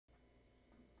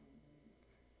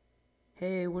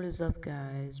Hey, what is up,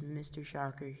 guys? Mr.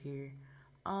 Shocker here.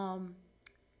 Um,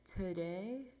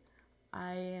 Today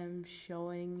I am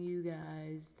showing you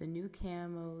guys the new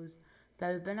camos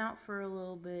that have been out for a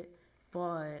little bit,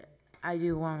 but I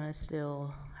do want to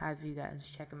still have you guys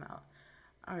check them out.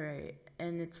 Alright,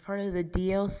 and it's part of the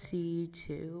DLC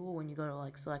too when you go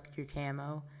to select your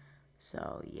camo.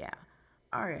 So, yeah.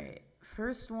 Alright,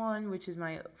 first one, which is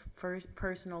my first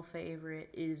personal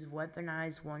favorite, is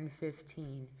Weaponized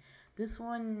 115. This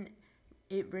one,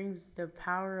 it brings the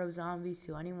power of zombies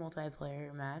to any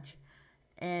multiplayer match,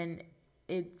 and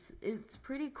it's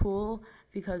pretty cool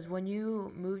because when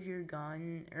you move your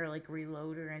gun or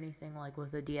reload or anything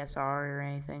with a DSR or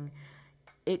anything,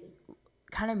 it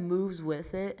kind of moves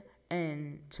with it,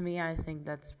 and to me I think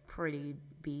that's pretty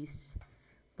beast.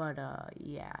 But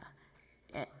yeah.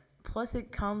 Plus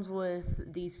it comes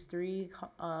with these three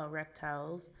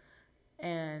rectiles,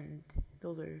 and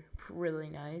those are really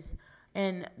nice.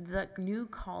 And the new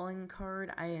calling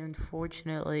card, I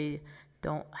unfortunately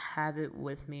don't have it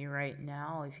with me right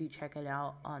now. If you check it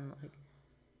out on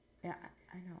yeah,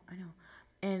 I know.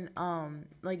 And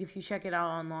if you check it out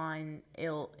online,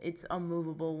 it's a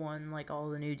movable one, like all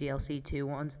the new DLC 2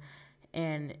 ones,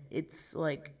 and it's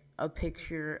like a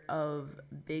picture of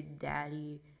Big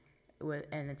Daddy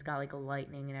and it's got like a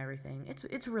lightning and everything.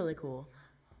 It's really cool.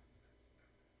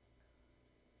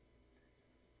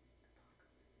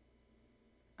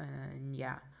 And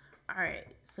yeah. Alright,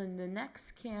 so the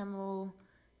next camo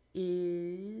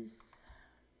is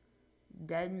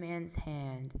Dead Man's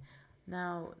Hand.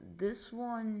 Now, this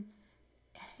one,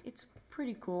 it's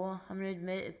pretty cool. I'm gonna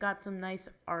admit, it's got some nice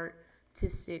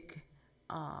artistic,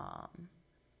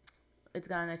 it's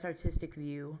got a nice artistic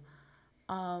view.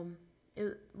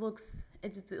 It looks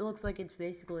like it's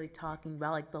basically talking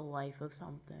about like the life of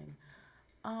something.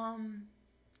 Um,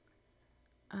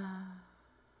 uh,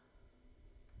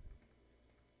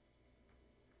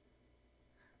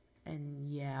 and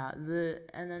yeah,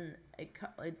 and then it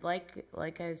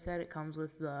like I said, it comes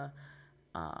with the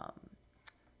um,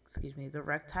 the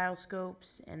rectile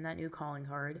scopes and that new calling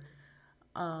card.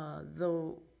 Uh,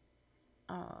 the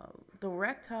the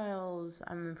rectiles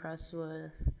I'm impressed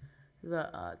with.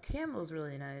 The camo's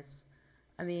really nice.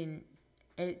 I mean,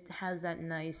 it has that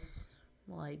nice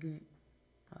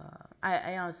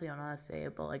I honestly don't know how to say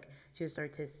it, but just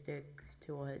artistic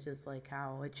to it, just like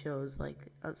how it shows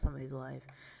somebody's life.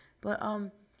 But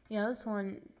yeah, this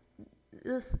one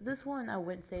I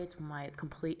wouldn't say it's my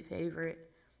complete favorite,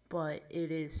 but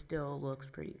it is still looks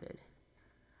pretty good.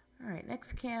 All right,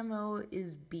 next camo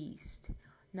is Beast.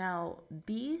 Now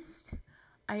Beast,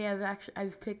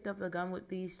 I've picked up a gun with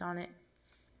Beast on it.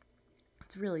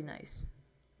 It's really nice,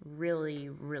 really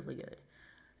good.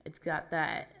 It's got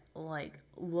that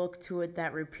look to it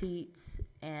that repeats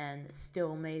and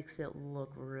still makes it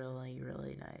look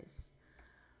really nice.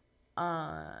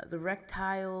 The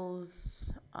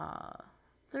rectiles,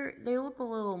 they look a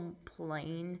little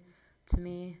plain to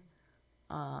me.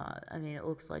 I mean, it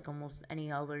looks like almost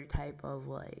any other type of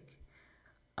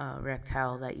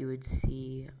rectile that you would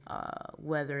see,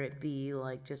 whether it be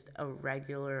just a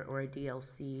regular or a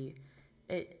DLC.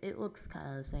 It looks kind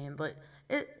of the same, but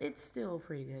it's still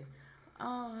pretty good.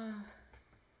 Uh,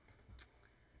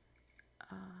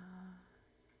 uh,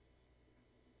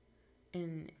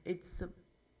 and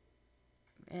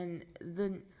and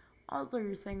the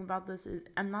other thing about this is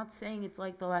I'm not saying it's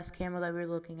like the last camo that we are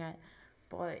looking at,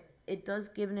 but it does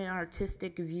give it an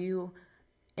artistic view,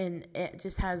 and it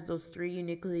just has those three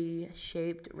uniquely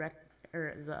shaped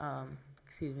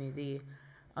the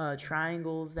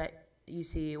triangles that you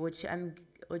see, which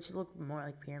look more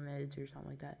like pyramids or something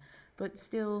like that. But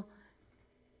still,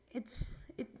 it's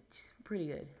pretty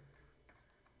good.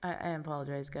 I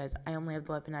apologize, guys. I only have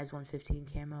the weaponized 115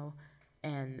 camo,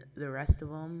 and the rest of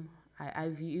them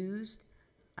I've used.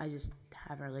 I just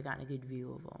haven't really gotten a good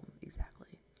view of them exactly.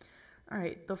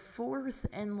 Alright, the fourth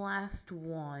and last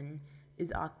one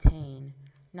is Octane.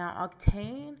 Now,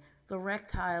 Octane, the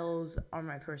rectiles are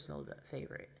my personal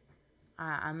favorite.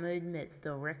 I'm gonna admit,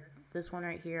 this one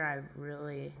right here,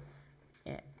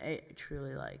 I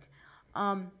truly like.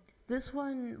 This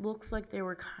one looks like they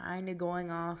were kind of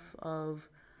going off of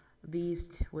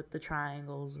Beast with the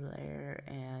triangles there,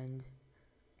 and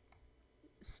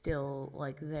still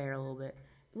there a little bit.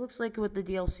 It looks like with the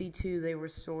DLC 2, they were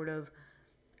sort of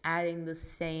adding the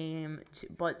same,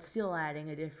 but still adding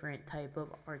a different type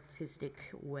of artistic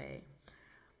way.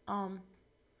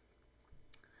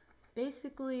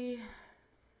 Basically,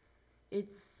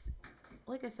 it's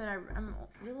like I said, I'm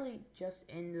really just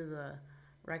into the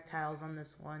rectiles on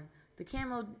this one. The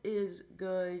camo is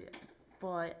good,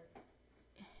 but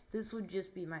this would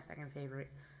just be my second favorite.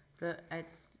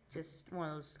 It's just one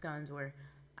of those guns where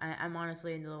I'm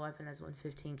honestly into the weapon as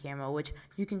 115 camo, which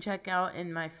you can check out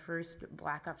in my first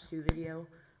Black Ops 2 video.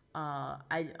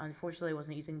 I unfortunately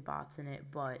wasn't using bots in it,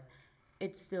 but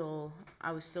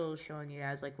I was still showing you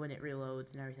guys like when it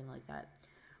reloads and everything like that.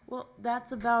 Well,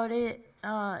 that's about it.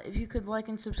 If you could like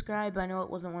and subscribe, I know it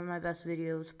wasn't one of my best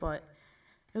videos, but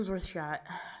it was worth a shot.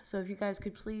 So if you guys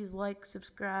could please like,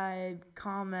 subscribe,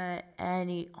 comment,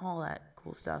 all that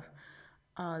cool stuff,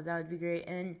 that would be great.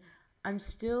 And I'm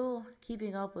still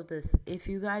keeping up with this. If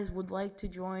you guys would like to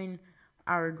join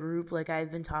our group like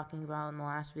I've been talking about in the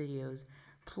last videos,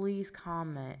 please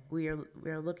comment. We are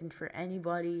looking for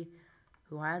anybody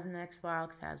who has an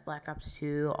Xbox, has Black Ops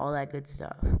 2, all that good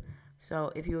stuff.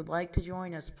 So if you would like to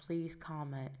join us, please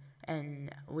comment, and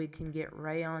we can get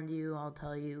right on to you. I'll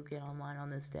tell you, get online on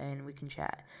this day, and we can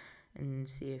chat and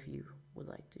see if you would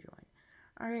like to join.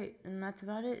 Alright, and that's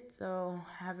about it. So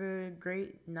have a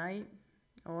great night,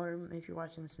 or if you're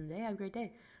watching this today, have a great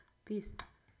day. Peace.